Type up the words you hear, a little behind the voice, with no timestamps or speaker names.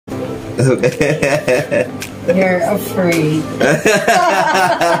You're afraid.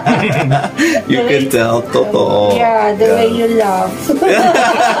 You can tell. Totoo. Yeah, the way you laugh.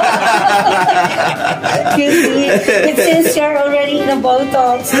 It says you're already in a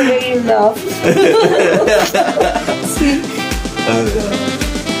Botox, the way you laugh.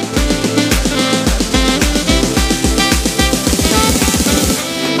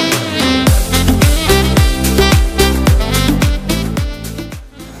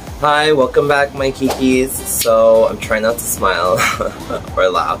 Hi, welcome back, my KeeKee'S. So I'm trying not to smile or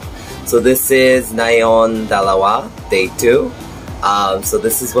laugh. So this is Nayon Dalawa, day 2. So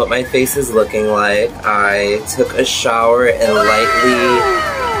this is what my face is looking like. I took a shower and lightly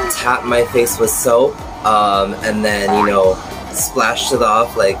tapped my face with soap, and then, you know, splashed it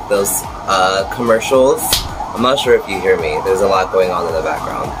off like those commercials. I'm not sure if you hear me. There's a lot going on in the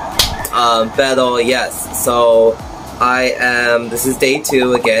background. Pero yes, so this is day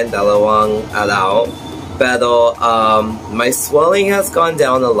 2 again, dalawang araw. Pero my swelling has gone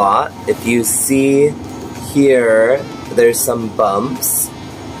down a lot. If you see here, there's some bumps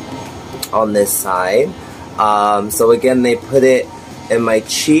on this side. So again, they put it in my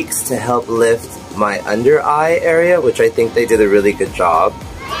cheeks to help lift my under eye area, which I think they did a really good job.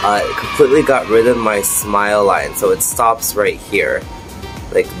 It completely got rid of my smile line, so it stops right here.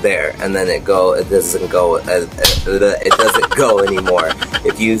 Like there, and then it doesn't go anymore.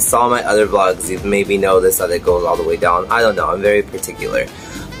 If you saw my other vlogs, you've maybe noticed that it goes all the way down. I don't know, I'm very particular.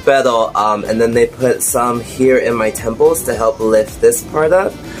 Pero, and then they put some here in my temples to help lift this part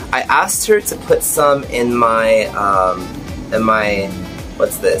up. I asked her to put some in my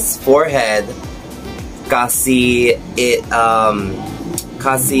what's this, forehead, kasi it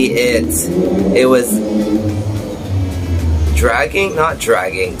was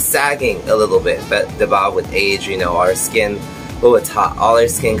sagging a little bit, but with age, you know, our skin, oh, it's hot, all our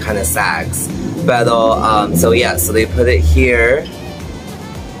skin kind of sags. Pero, so yeah, so they put it here,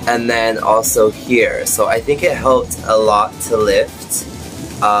 and then also here, so I think it helped a lot to lift.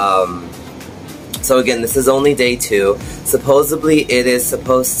 So again, this is only day 2. Supposedly it is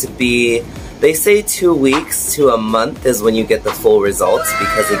supposed to be, they say 2 weeks to a month is when you get the full results,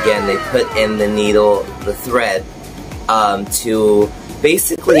 because again, they put in the needle, the thread, to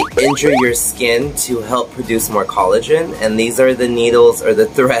basically injure your skin to help produce more collagen. And these are the needles, or the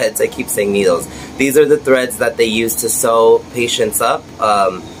threads, I keep saying needles, these are the threads that they use to sew patients up,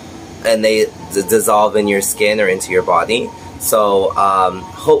 and they dissolve in your skin or into your body. So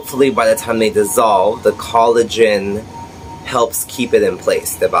hopefully by the time they dissolve, the collagen helps keep it in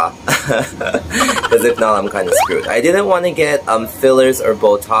place, diba? Because if not, I'm kind of screwed. I didn't want to get fillers or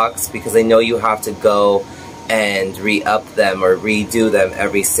Botox, because I know you have to go and re-up them or redo them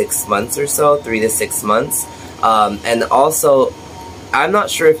every 6 months or so, 3 to 6 months. And also, I'm not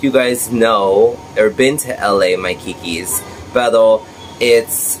sure if you guys know or been to LA, my KeeKee'S, but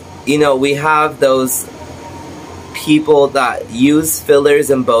it's, you know, we have those people that use fillers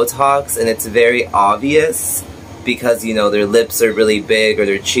and Botox, and it's very obvious because, you know, their lips are really big or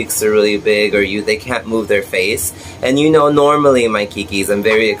their cheeks are really big, or they can't move their face. And you know, normally my KeeKee'S, I'm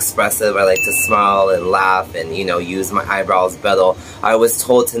very expressive. I like to smile and laugh and, you know, use my eyebrows. But I was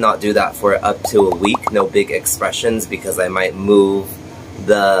told to not do that for up to a week, no big expressions, because I might move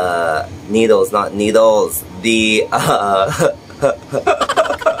the needles, not needles, the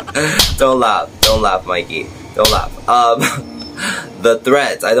don't laugh, Mikey, don't laugh. The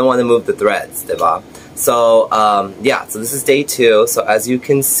threads, I don't want to move the threads, diba? So, yeah, so this is day 2. So as you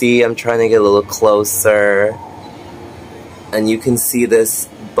can see, I'm trying to get a little closer. And you can see this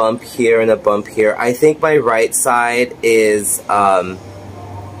bump here and a bump here. I think my right side is a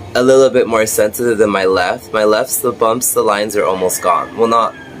little bit more sensitive than my left. My left's, the bumps, the lines are almost gone. Well,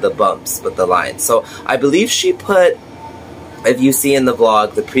 not the bumps, but the lines. So I believe she put, if you see in the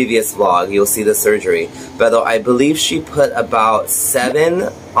vlog, the previous vlog, you'll see the surgery. But I believe she put about 7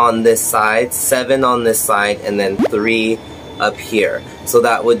 on this side, 7 on this side, and then 3 up here. So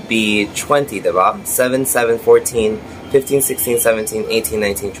that would be 20, diba? 7, 7, 14, 15, 16, 17, 18,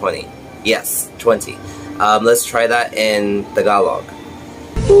 19, 20. Yes, 20. Let's try that in Tagalog.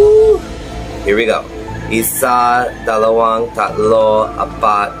 Woo! Here we go. Isa, dalawang, tatlo,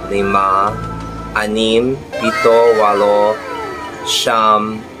 apat, lima, anim, pito, walo,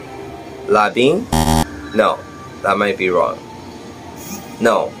 siyam, labing? No, that might be wrong.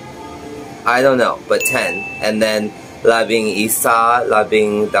 No, I don't know, but 10. And then labing isa,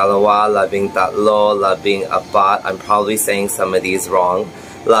 labing dalawa, labing tatlo, labing apat. I'm probably saying some of these wrong.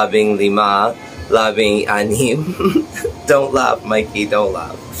 Labing lima, labing anim. Don't laugh, Mikey, don't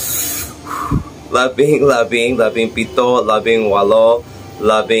laugh. Labing pito, labing walo,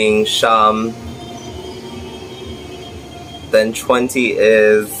 Loving Sham. Then 20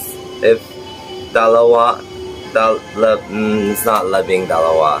 is if Dalawa. It's not Loving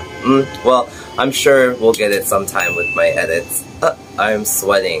Dalawa. Well, I'm sure we'll get it sometime with my edits. I'm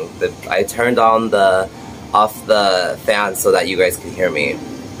sweating. I turned on off the fan so that you guys can hear me.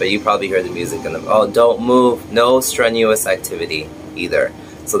 But you probably hear the music in the... Oh, don't move. No strenuous activity either.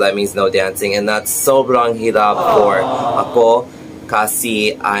 So that means no dancing. And that's sobrang hirap for ako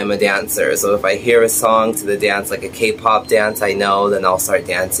kasi I'm a dancer. So if I hear a song to the dance, like a K-pop dance I know, then I'll start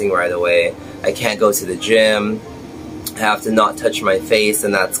dancing right away. I can't go to the gym. I have to not touch my face,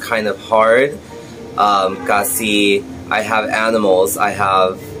 and that's kind of hard. Kasi I have animals. I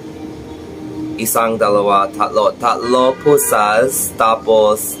have isang dalawa, tatlo pusas,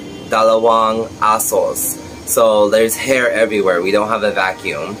 tapos dalawang asos. So there's hair everywhere. We don't have a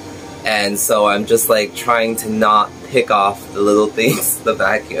vacuum. And so I'm just like trying to not pick off the little things, the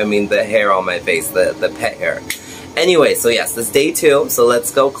hair on my face, the pet hair. Anyway, so yes, this is day 2. So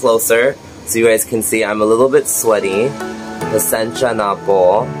let's go closer so you guys can see I'm a little bit sweaty. Pasensya na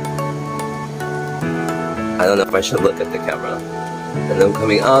po. I don't know if I should look at the camera. And then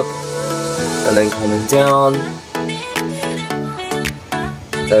coming up, and then coming down,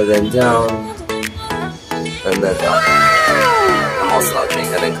 and then down, and then up. I'm all slouching,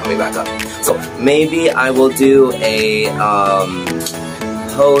 and then coming back up. So maybe I will do a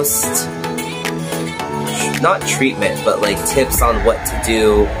post, not treatment, but like tips on what to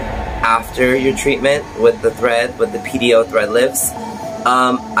do after your treatment with the thread, with the PDO thread lifts.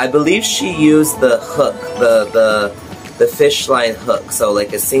 I believe she used the hook, the fish line hook, so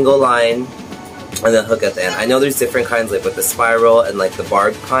like a single line and a hook at the end. I know there's different kinds, like with the spiral and like the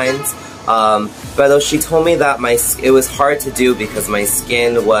barbed kinds. But she told me that it was hard to do because my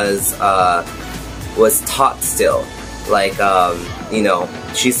skin was taut still. Like you know,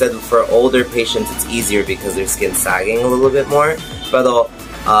 she said for older patients it's easier because their skin's sagging a little bit more. But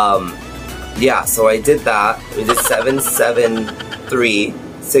yeah, so I did that. We did 7, 7, 3,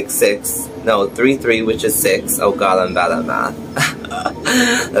 6, 6. No, 3, 3, which is 6. Oh god, I'm bad at math.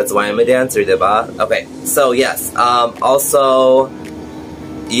 That's why I'm a dancer, diba? Okay, so yes. Also,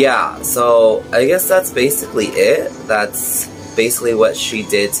 yeah. So I guess that's basically it. That's basically what she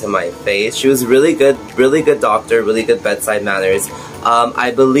did to my face. She was really good doctor, really good bedside manners.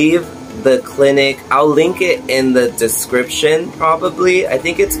 I believe the clinic, I'll link it in the description probably. I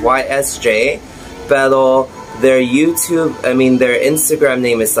think it's YSJ, pero their YouTube, their Instagram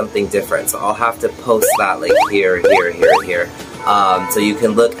name is something different, so I'll have to post that like here. So you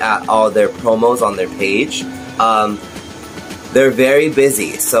can look at all their promos on their page. They're very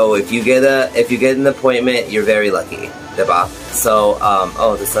busy, so if you get an appointment, you're very lucky, diba? So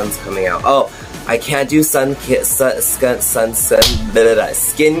oh, the sun's coming out. Oh, I can't do skincare.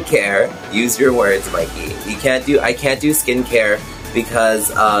 Use your words, Mikey. I can't do skincare because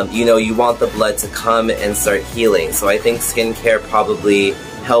you know, you want the blood to come and start healing. So I think skincare probably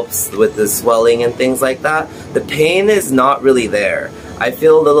helps with the swelling and things like that. The pain is not really there. I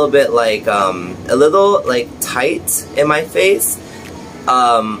feel a little bit like tight in my face.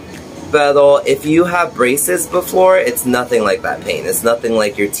 But if you have braces before, it's nothing like that pain. It's nothing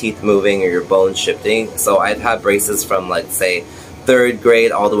like your teeth moving or your bones shifting. So I've had braces from, let's say, 3rd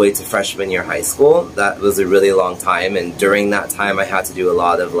grade all the way to freshman year high school. That was a really long time, and during that time I had to do a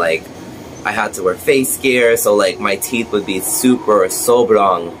lot of I had to wear face gear, so like my teeth would be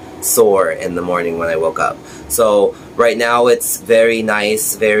sobrang sore in the morning when I woke up. So right now it's very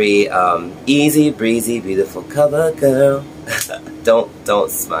nice, very easy breezy, beautiful cover girl.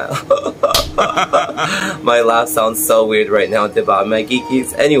 Don't smile. My laugh sounds so weird right now, diba,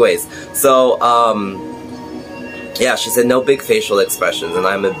 MIKEEKEE'S? Anyways, so yeah, she said no big facial expressions, and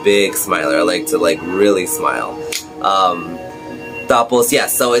I'm a big smiler. I like to really smile. Tapos, yeah,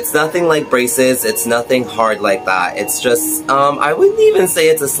 so it's nothing like braces, it's nothing hard like that. It's just, I wouldn't even say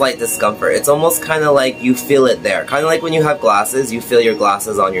it's a slight discomfort. It's almost kind of like you feel it there. Kind of like when you have glasses, you feel your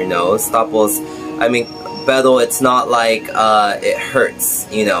glasses on your nose. Tapos, pero it's not like it hurts,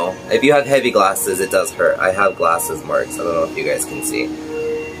 you know. If you have heavy glasses, it does hurt. I have glasses marks. I don't know if you guys can see.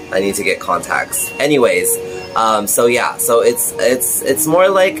 I need to get contacts. Anyways, so yeah, so it's more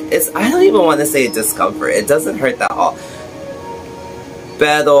like, I don't even want to say discomfort. It doesn't hurt that all.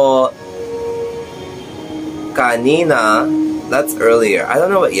 Pero kanina, that's earlier. I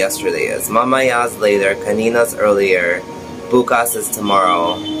don't know what yesterday is. Mamaya's later, kanina's earlier, bukas is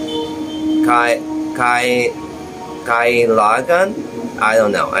tomorrow. Kailagan? I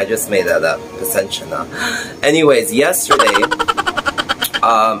don't know. I just made that up. Pasensya na. Anyways, yesterday,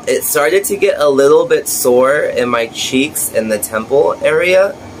 It started to get a little bit sore in my cheeks in the temple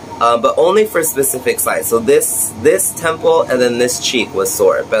area, but only for specific sides. So this temple and then this cheek was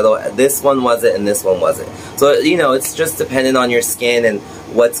sore, but this one wasn't and this one wasn't. So, you know, it's just dependent on your skin and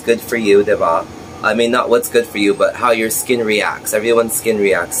what's good for you, diba? I mean, not what's good for you, but how your skin reacts. Everyone's skin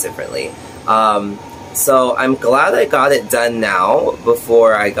reacts differently. So I'm glad I got it done now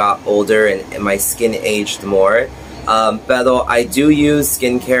before I got older and my skin aged more. Pero I do use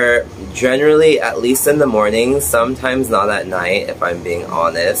skincare generally at least in the morning, sometimes not at night if I'm being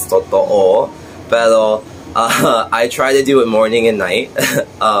honest. Totoo. Pero I try to do it morning and night,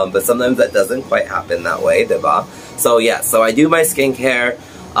 but sometimes that doesn't quite happen that way, diba? So yeah, so I do my skincare.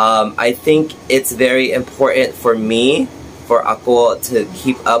 I think it's very important for me, for ako, to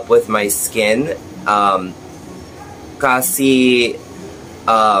keep up with my skin. Kasi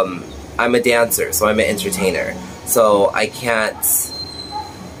I'm a dancer, so I'm an entertainer. So I can't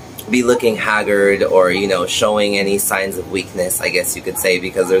be looking haggard or, you know, showing any signs of weakness, I guess you could say,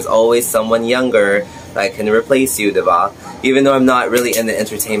 because there's always someone younger that can replace you, diba? Even though I'm not really in the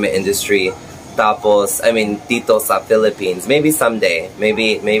entertainment industry. Tapos, I mean, dito sa Philippines, maybe someday,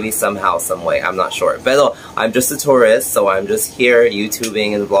 maybe somehow, some way, I'm not sure. Pero I'm just a tourist, so I'm just here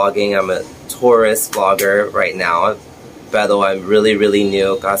YouTubing and vlogging. I'm a tourist vlogger right now. Pero I'm really, really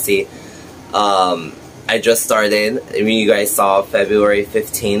new kasi I just started. I mean, you guys saw February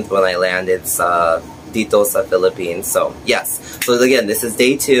 15th when I landed dito sa Philippines. So yes, so again, this is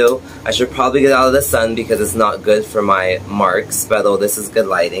day 2. I should probably get out of the sun because it's not good for my marks, but this is good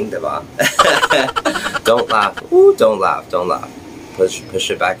lighting, diba? Don't laugh. Ooh, don't laugh, don't laugh. Push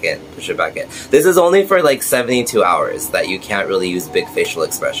it back in, push it back in. This is only for like 72 hours that you can't really use big facial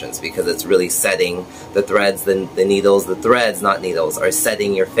expressions because it's really setting the threads, the needles, the threads, not needles, are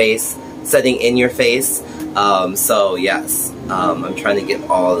setting your face, setting in your face. So yes, I'm trying to get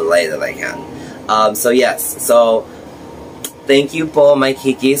all the light that I can. So yes, so thank you po, my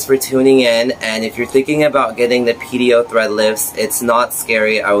KeeKee's, for tuning in. And if you're thinking about getting the PDO thread lifts, it's not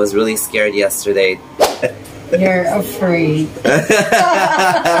scary. I was really scared yesterday. You're afraid.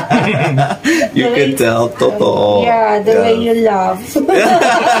 You can tell, totoo. Yeah, the way you laugh.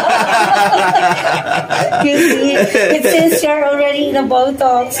 You see, it says you're already in a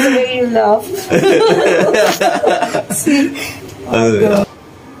Botox, the way you laugh. See?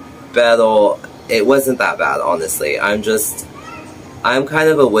 Pero it wasn't that bad, honestly. I'm kind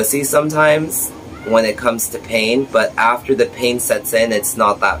of a wussy sometimes when it comes to pain, but after the pain sets in, it's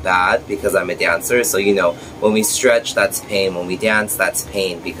not that bad because I'm a dancer. So, you know, when we stretch, that's pain. When we dance, that's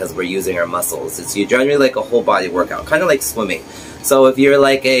pain because we're using our muscles. It's generally like a whole body workout, kind of like swimming. So if you're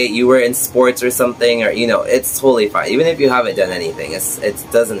like you were in sports or something, or, you know, it's totally fine. Even if you haven't done anything, it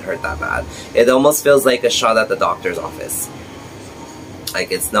doesn't hurt that bad. It almost feels like a shot at the doctor's office.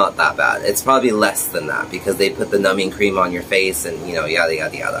 Like, it's not that bad. It's probably less than that because they put the numbing cream on your face and, you know, yada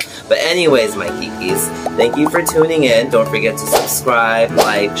yada yada. But anyways, my KeeKee's, thank you for tuning in. Don't forget to subscribe,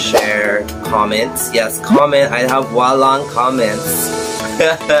 like, share, comment. Yes, comment. I have walang comments.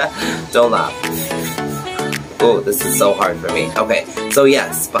 Don't laugh. Oh, this is so hard for me. Okay, so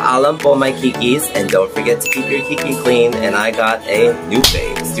yes, paalam po, my KeeKee's, and don't forget to keep your KeeKee clean. And I got a new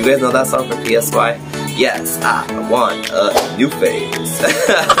face. Do you guys know that song from PSY? Yes, I want a new face.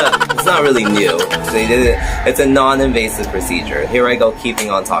 It's not really new. They did it. It's a non-invasive procedure. Here I go, keeping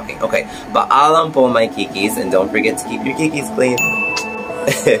on talking. Okay, paalam po, my KeeKee's, and don't forget to keep your KeeKee's clean.